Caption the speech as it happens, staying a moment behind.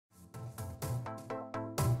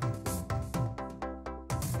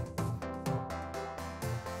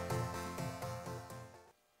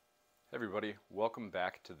everybody, welcome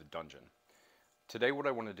back to the dungeon. Today what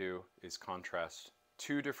I want to do is contrast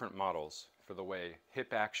two different models for the way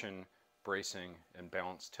hip action, bracing, and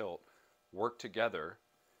balanced tilt work together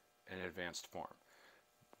in advanced form.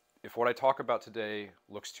 If what I talk about today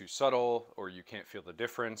looks too subtle, or you can't feel the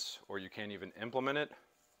difference, or you can't even implement it,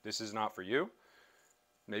 this is not for you.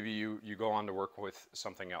 Maybe you go on to work with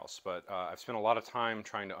something else, but I've spent a lot of time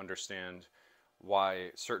trying to understand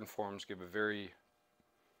why certain forms give a very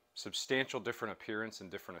substantial different appearance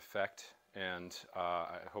and different effect, and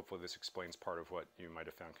hopefully this explains part of what you might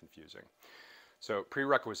have found confusing. So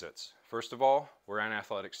prerequisites. First of all, we're in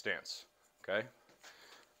athletic stance, okay?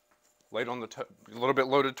 Light on the a little bit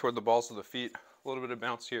loaded toward the balls of the feet, a little bit of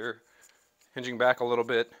bounce here, hinging back a little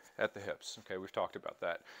bit at the hips. Okay, we've talked about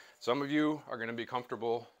that. Some of you are going to be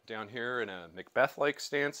comfortable down here in a Macbeth-like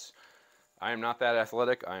stance. I am not that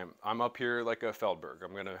athletic. I'm up here like a Feldberg.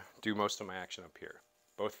 I'm going to do most of my action up here.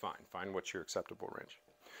 Both fine. Find what's your acceptable range.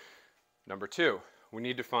 Number two, we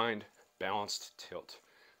need to find balanced tilt.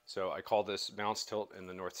 So I call this balanced tilt in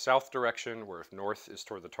the north-south direction, where if north is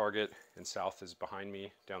toward the target and south is behind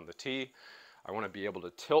me down the T, I want to be able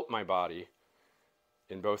to tilt my body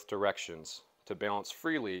in both directions to balance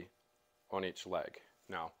freely on each leg.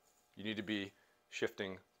 Now, you need to be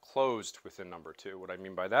shifting closed within number two. What I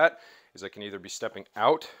mean by that is I can either be stepping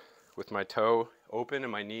out with my toe open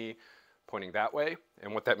and my knee pointing that way,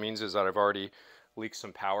 and what that means is that I've already leaked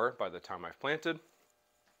some power by the time I've planted.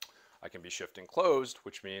 I can be shifting closed,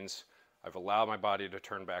 which means I've allowed my body to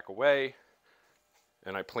turn back away,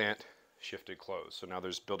 and I plant shifted closed. So now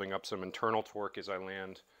there's building up some internal torque as I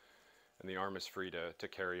land, and the arm is free to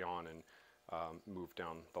carry on and move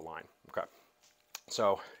down the line. Okay,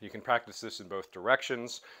 so you can practice this in both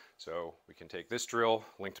directions. So we can take this drill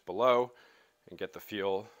linked below and get the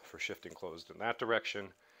feel for shifting closed in that direction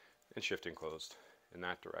and shifting closed in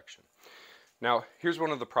that direction. Now, here's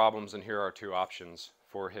one of the problems, and here are two options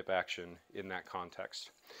for hip action in that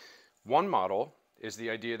context. One model is the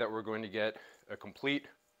idea that we're going to get a complete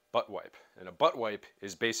butt wipe, and a butt wipe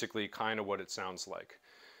is basically kind of what it sounds like.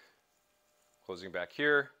 Closing back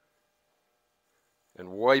here and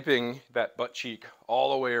wiping that butt cheek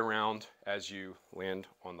all the way around as you land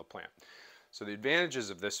on the plant. So the advantages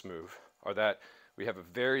of this move are that we have a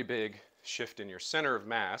very big shift in your center of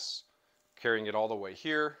mass, carrying it all the way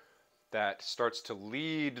here, that starts to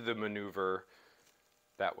lead the maneuver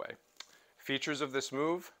that way. Features of this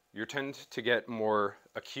move, you tend to get more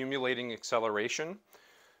accumulating acceleration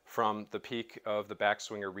from the peak of the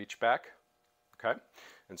backswing or reach back, okay?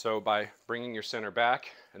 And so by bringing your center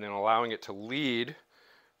back and then allowing it to lead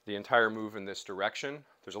the entire move in this direction,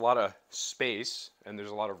 there's a lot of space and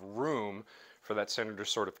there's a lot of room for that center to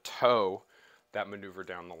sort of tow that maneuver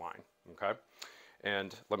down the line, okay?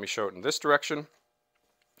 And let me show it in this direction.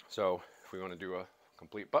 So if we want to do a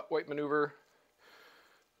complete butt wipe maneuver,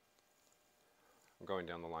 I'm going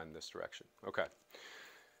down the line in this direction. Okay.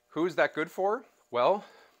 Who is that good for? Well,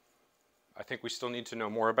 I think we still need to know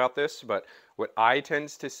more about this, but what I tend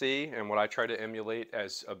to see and what I try to emulate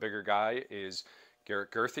as a bigger guy is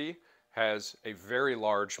Garrett Gurthey has a very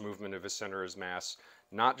large movement of his center of mass,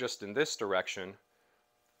 not just in this direction,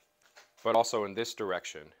 but also in this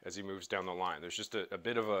direction as he moves down the line. There's just a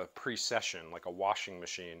bit of a precession, like a washing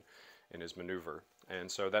machine in his maneuver.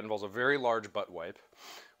 And so that involves a very large butt wipe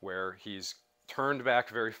where he's turned back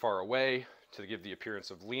very far away to give the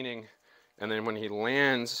appearance of leaning. And then when he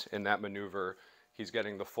lands in that maneuver, he's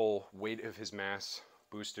getting the full weight of his mass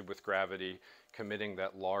boosted with gravity, committing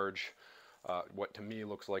that large, what to me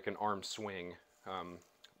looks like an arm swing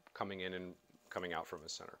coming in and coming out from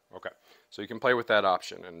his center. Okay, so you can play with that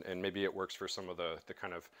option, and maybe it works for some of the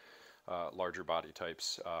kind of larger body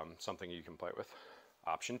types, something you can play with.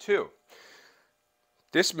 Option two.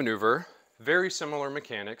 This maneuver, very similar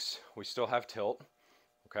mechanics. We still have tilt,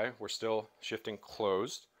 okay? We're still shifting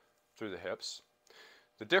closed through the hips.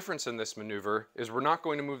 The difference in this maneuver is we're not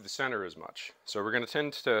going to move the center as much. So we're going to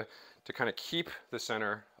tend to kind of keep the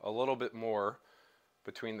center a little bit more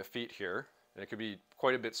between the feet here, and it could be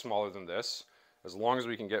quite a bit smaller than this, as long as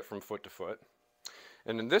we can get from foot to foot.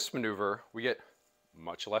 And in this maneuver, we get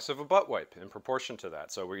much less of a butt wipe in proportion to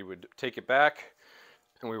that. So we would take it back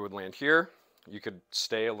and we would land here. You could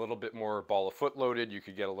stay a little bit more ball of foot loaded. You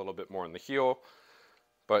could get a little bit more in the heel,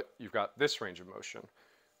 but you've got this range of motion.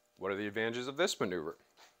 What are the advantages of this maneuver?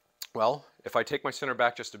 Well, if I take my center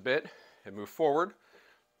back just a bit and move forward,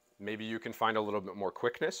 maybe you can find a little bit more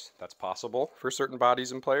quickness. That's possible for certain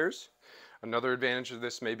bodies and players. Another advantage of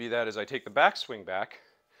this may be that as I take the backswing back,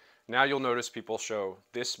 now you'll notice people show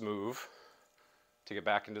this move to get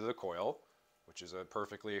back into the coil, which is a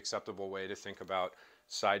perfectly acceptable way to think about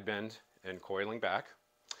side bend and coiling back.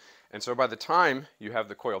 And so by the time you have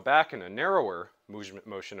the coil back in a narrower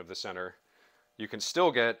motion of the center, you can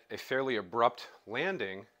still get a fairly abrupt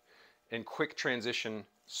landing and quick transition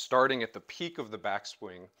starting at the peak of the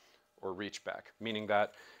backswing or reach back, meaning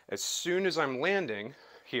that as soon as I'm landing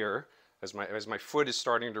here, as my foot is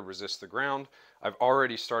starting to resist the ground, I've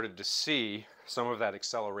already started to see some of that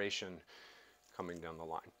acceleration coming down the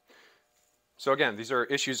line. So again, these are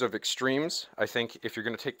issues of extremes. I think if you're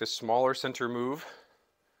going to take this smaller center move,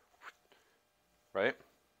 right,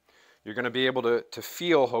 you're going to be able to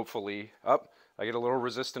feel, hopefully, I get a little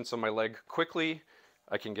resistance on my leg quickly,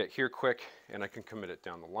 I can get here quick, and I can commit it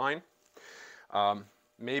down the line.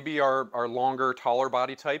 Maybe our longer, taller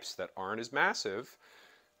body types that aren't as massive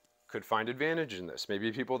could find advantage in this.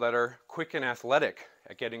 Maybe people that are quick and athletic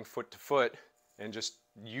at getting foot to foot and just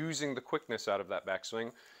using the quickness out of that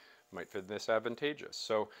backswing might find this advantageous.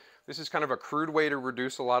 So this is kind of a crude way to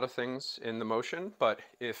reduce a lot of things in the motion, but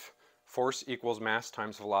if force equals mass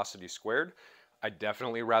times velocity squared, I'd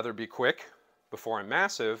definitely rather be quick before I'm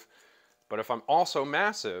massive, but if I'm also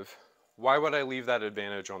massive, why would I leave that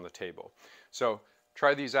advantage on the table? So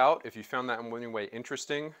try these out. If you found that in any way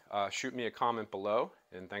interesting, shoot me a comment below,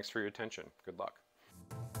 and thanks for your attention. Good luck.